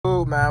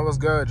man? What's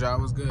good, y'all?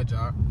 What's good,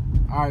 y'all?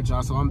 Alright,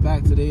 y'all, so I'm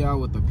back today, y'all,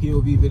 with the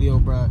POV video,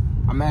 bruh.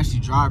 I'm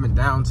actually driving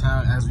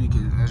downtown, as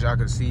y'all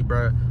can see,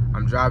 bruh.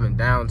 I'm driving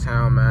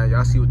downtown, man.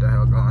 Y'all see what the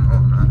hell going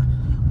on,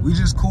 man. We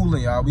just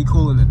cooling, y'all. We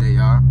cooling today,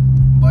 y'all.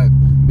 But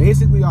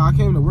basically, y'all, I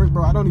came to work,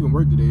 bro. I don't even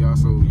work today, y'all,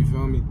 so you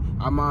feel me?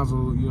 I might as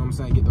well, you know what I'm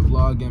saying, get the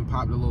vlog in,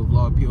 pop the little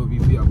vlog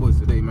POV for y'all boys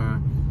today,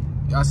 man.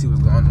 Y'all see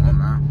what's going on,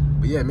 man.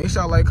 But yeah, make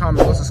sure y'all like,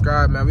 comment, go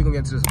subscribe, man. We gonna get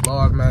into this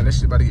vlog, man. This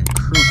shit about to get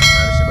crucial,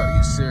 man. This shit about to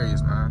get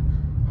serious, man.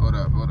 Hold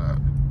up, hold up.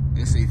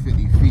 They say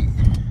 50 feet.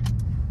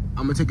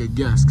 I'm gonna take a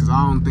guess, cause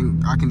I don't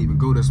think I can even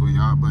go this way,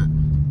 y'all. But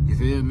you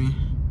feel me?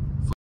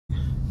 Fuck it. You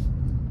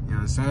know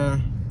what I'm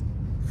saying?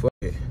 Fuck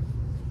it.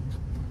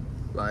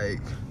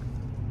 Like,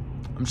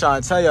 I'm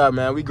trying to tell y'all,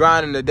 man. We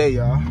grinding today,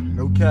 y'all.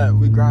 No cap,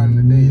 we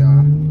grinding today,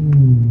 y'all.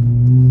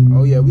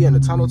 Oh yeah, we in the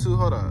tunnel too.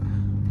 Hold up.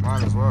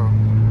 Might as well.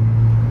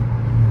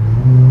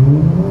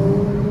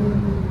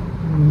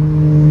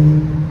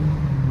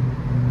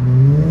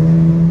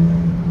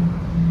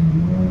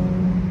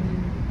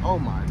 Oh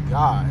my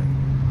God.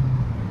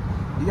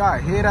 You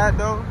gotta hear that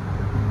though?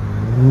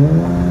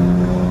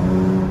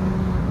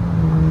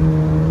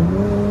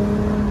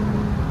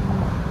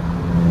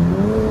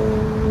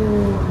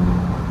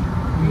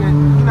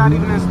 You're not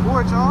even in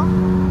sport, y'all.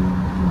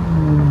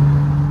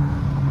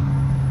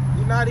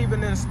 You're not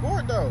even in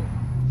sport though.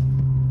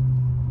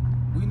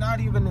 We not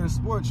even in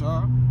sport,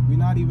 y'all. We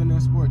not even in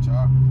sport,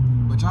 y'all.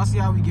 But y'all see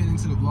how we get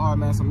into the vlog,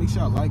 man. So make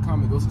sure y'all like,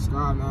 comment, go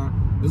subscribe, man.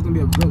 This is gonna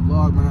be a good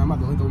vlog, man. I'm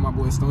about to link up with my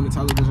boy Stone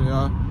Television,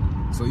 y'all.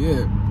 So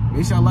yeah,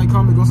 make sure y'all like,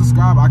 comment, go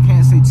subscribe. I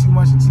can't say too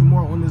much and too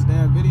more on this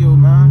damn video,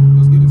 man.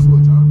 Let's get into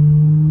it, y'all.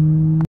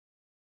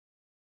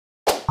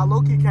 I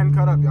low-key can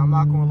cut up, y'all. I'm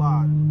not gonna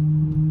lie.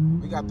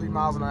 We got 3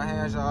 miles in our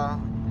hands, y'all.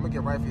 I'm gonna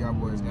get right for y'all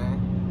boys, gang.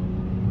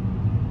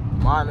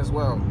 Mine as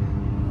well.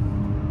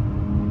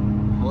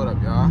 Hold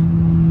up, y'all.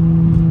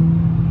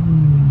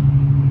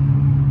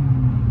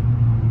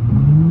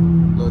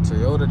 Little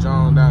Toyota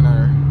John down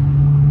there.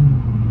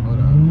 Hold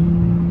up.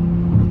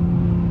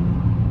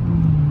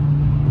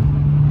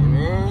 You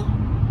mean?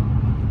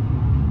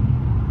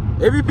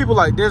 It be people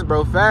like this,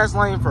 bro. Fast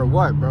lane for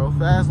what, bro?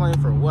 Fast lane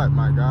for what,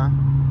 my guy?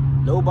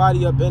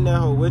 Nobody up in that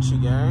hole with you,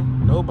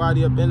 gang.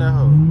 Nobody up in that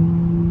hole.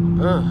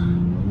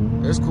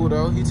 It's cool,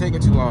 though. He taking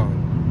too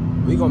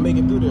long. We gonna make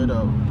it through there,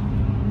 though.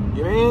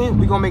 You mean?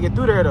 We gonna make it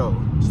through there, though.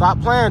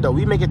 Stop playing, though.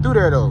 We make it through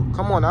there, though.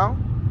 Come on, now.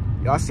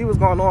 Y'all see what's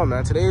going on,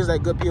 man. Today is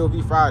that good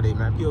POV Friday,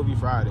 man. POV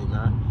Friday,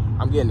 man.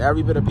 I'm getting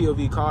every bit of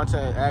POV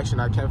content, action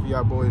I can for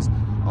y'all boys.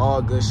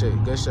 All good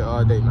shit. Good shit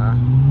all day, man.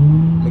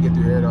 Let me get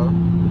through here, though.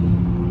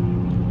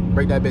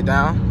 Break that bit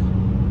down.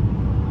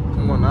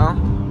 Come on, now.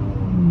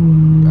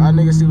 Y'all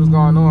niggas see what's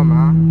going on,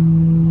 man.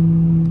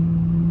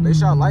 Make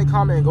sure y'all like,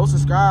 comment, and go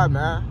subscribe,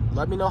 man.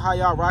 Let me know how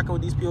y'all rocking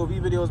with these POV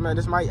videos, man.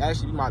 This might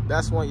actually be my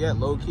best one yet,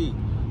 low-key.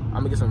 I'm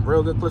gonna get some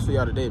real good clips for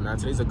y'all today, man.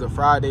 Today's a good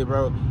Friday,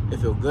 bro. It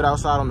feel good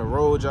outside on the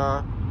road,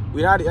 y'all.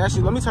 We not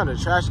actually, let me turn the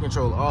traction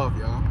control off,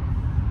 y'all.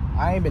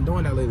 I ain't been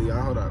doing that lately,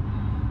 y'all. Hold up.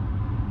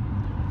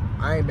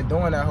 I ain't been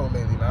doing that whole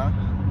lately, man.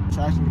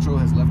 Traction control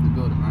has left the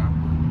building,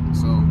 man.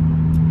 So,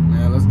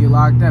 man, let's get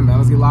locked in, man.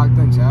 Let's get locked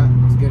in, chat.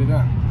 Let's get it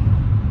done.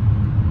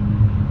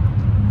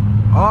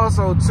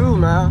 Also, too,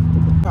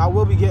 man, I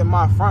will be getting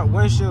my front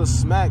windshield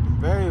smacked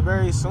very,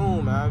 very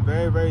soon, man.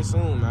 Very, very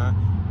soon, man.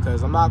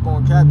 Cause I'm not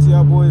gonna cap to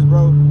y'all boys,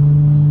 bro.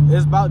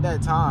 It's about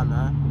that time,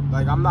 man.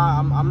 Like I'm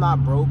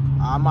not broke.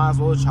 I might as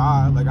well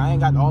try. Like I ain't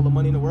got all the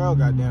money in the world,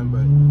 goddamn.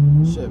 But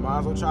shit, might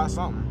as well try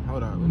something.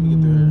 Hold up, let me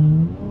get through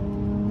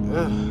here.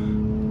 Ugh.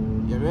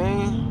 You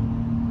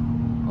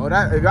mean? Oh,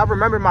 that if y'all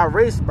remember my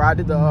race, bro, I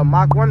did the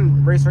Mach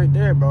 1 race right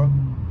there, bro.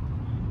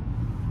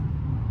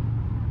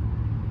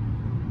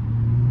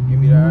 Give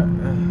me that.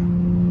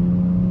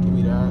 Give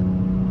me that.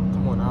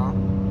 Come on now.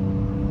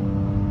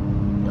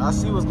 Y'all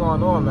see what's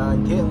going on,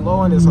 man. Getting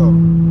low in this hole.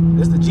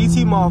 This the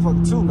GT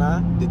motherfucker too,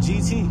 man. The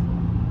GT.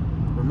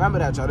 Remember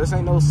that, y'all. This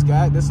ain't no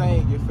scat. This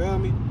ain't, you feel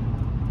me?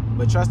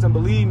 But trust and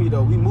believe me,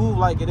 though. We move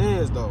like it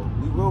is, though.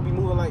 We will be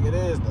moving like it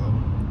is, though.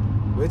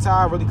 Wait till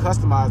I really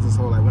customize this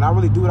hole. Like, when I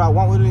really do what I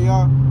want with it,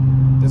 y'all,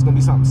 there's gonna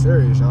be something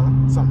serious, y'all.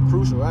 Something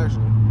crucial,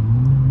 actually.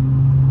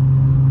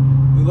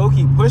 We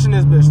low-key pushing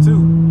this bitch,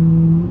 too.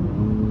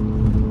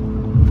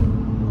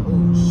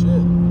 Oh,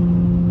 shit.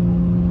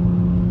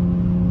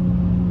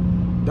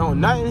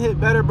 Don't nothing hit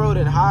better, bro,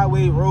 than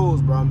highway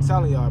roads, bro. I'm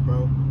telling y'all,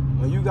 bro.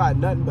 When you got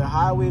nothing but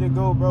highway to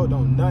go, bro,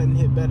 don't nothing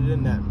hit better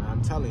than that, man.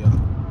 I'm telling y'all.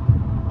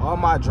 All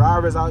my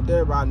drivers out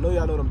there, bro, I know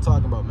y'all know what I'm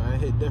talking about, man.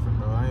 It hit different,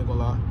 bro. I ain't gonna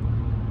lie.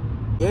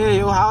 Yeah,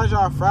 yo, how's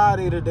y'all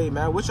Friday today,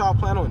 man? What y'all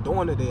plan on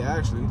doing today,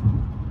 actually?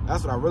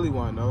 That's what I really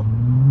want to know.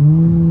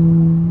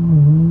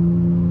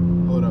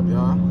 Hold up,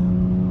 y'all. You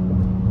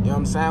know what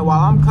I'm saying? While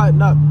I'm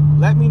cutting up,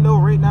 let me know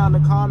right now in the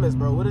comments,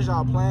 bro. What is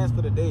y'all plans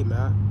for the day,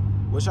 man?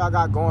 What y'all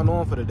got going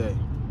on for the day?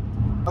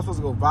 I'm supposed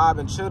to go vibe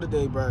and chill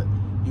today, but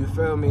you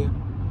feel me?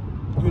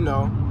 You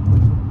know,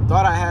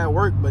 thought I had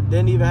work, but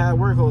didn't even have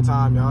work whole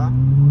time, y'all.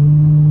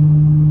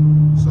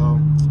 So,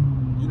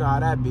 you know how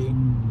that be.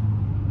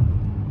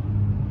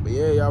 But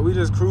yeah, y'all, we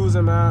just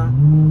cruising,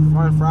 man.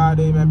 Fun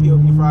Friday, man.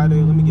 POV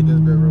Friday. Let me get this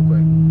bit real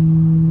quick.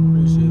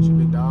 Appreciate you,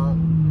 big dog.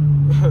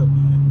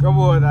 Come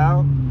on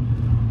now.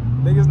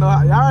 Niggas know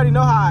how, y'all already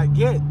know how I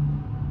get.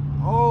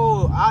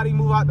 Oh, I already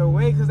move out the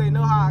way because they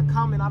know how I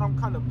come and I don't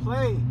come to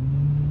play.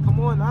 Come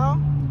on now.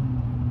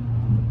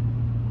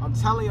 I'm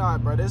telling y'all,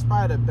 bro, this is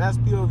probably the best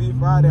POV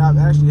Friday I've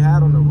actually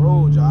had on the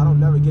road, y'all. I don't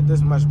never get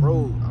this much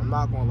road. I'm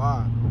not gonna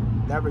lie.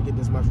 Never get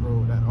this much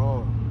road at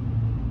all.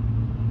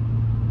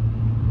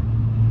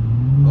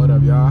 Hold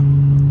up, y'all.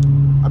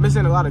 I've been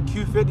seeing a lot of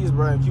Q50s,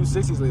 bro, and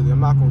Q60s lately. I'm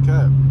not gonna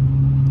cap.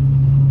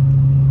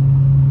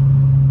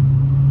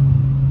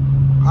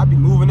 I be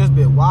moving this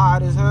bit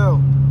wide as hell.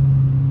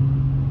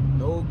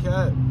 No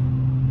cap.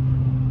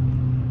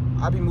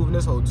 I be moving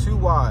this hole too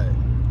wide.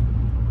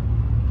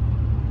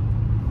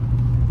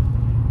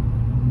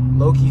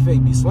 Low-key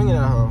fake be swinging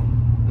that hoe.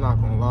 I'm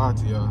not gonna lie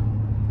to y'all.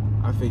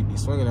 I fake be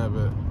swinging that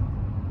bit.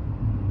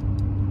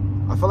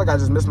 I feel like I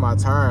just missed my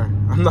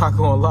turn. I'm not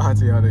gonna lie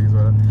to y'all niggas,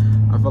 bro.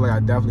 I feel like I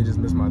definitely just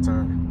missed my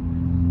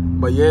turn.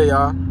 But yeah,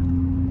 y'all.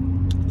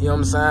 You know what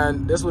I'm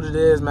saying? This what it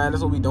is, man.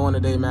 This what we doing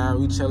today, man.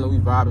 We chilling, we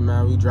vibing,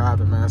 man. We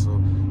driving, man.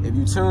 So if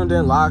you tuned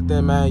in, locked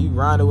in, man, you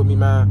grinding with me,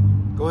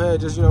 man, go ahead,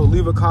 just, you know,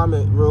 leave a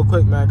comment real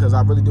quick, man, because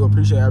I really do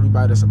appreciate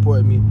everybody that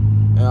support me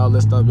and all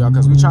this stuff, y'all,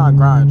 because we trying to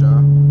grind, y'all.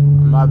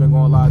 I'm not even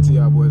gonna lie to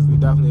y'all, boys. We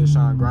definitely is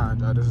trying to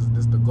grind, y'all. This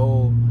is the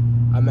goal.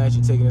 I'm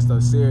actually taking this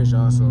stuff serious,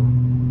 y'all. So, you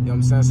know what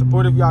I'm saying?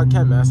 Support if y'all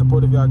can, man.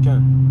 Support if y'all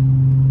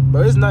can.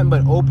 But it's nothing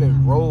but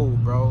open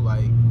road, bro.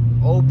 Like,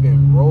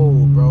 open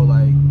road, bro.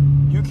 Like,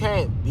 you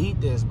can't beat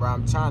this, bro.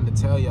 I'm trying to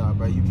tell y'all,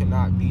 bro. You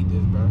cannot beat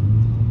this, bro.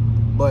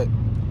 But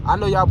I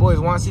know y'all boys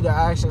want to see the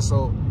action,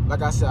 so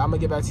like I said, I'm gonna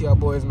get back to y'all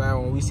boys,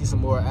 man, when we see some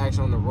more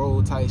action on the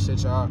road type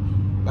shit, y'all.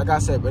 Like I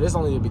said, but it's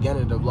only the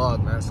beginning of the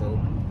vlog, man. So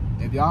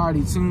if y'all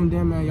already tuned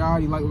in, man, y'all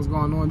already like what's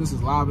going on. This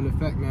is live in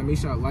effect, man. Make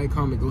sure y'all like,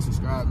 comment, go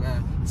subscribe,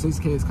 man.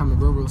 6K is coming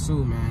real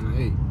soon, man. And,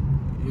 hey, you know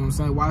what I'm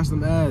saying? Watch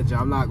them ads,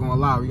 y'all. I'm not gonna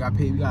lie. We gotta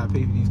pay for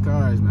these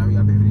cars, man. We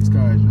gotta pay for these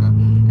cars, y'all.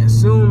 And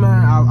soon,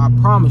 man, I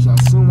promise y'all,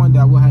 soon one day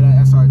I will have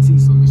that SRT.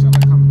 So make sure y'all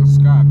like, comment, go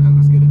subscribe, man.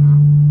 Let's get it, man.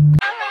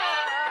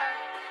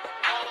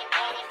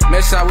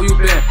 Shot, where you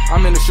been?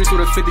 I'm in the streets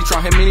with a 50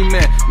 trying hit many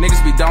men.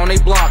 Niggas be down they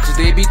block, cause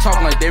they be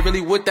talking like they really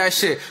with that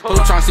shit.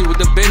 Hope trying to see what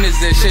the business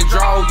is. Shit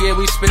draw, yeah,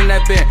 we spinning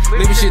that bin.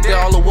 Leaving shit there,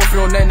 all the wolfing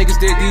on that niggas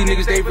there. These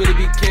niggas, they really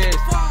be kids.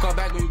 Come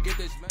back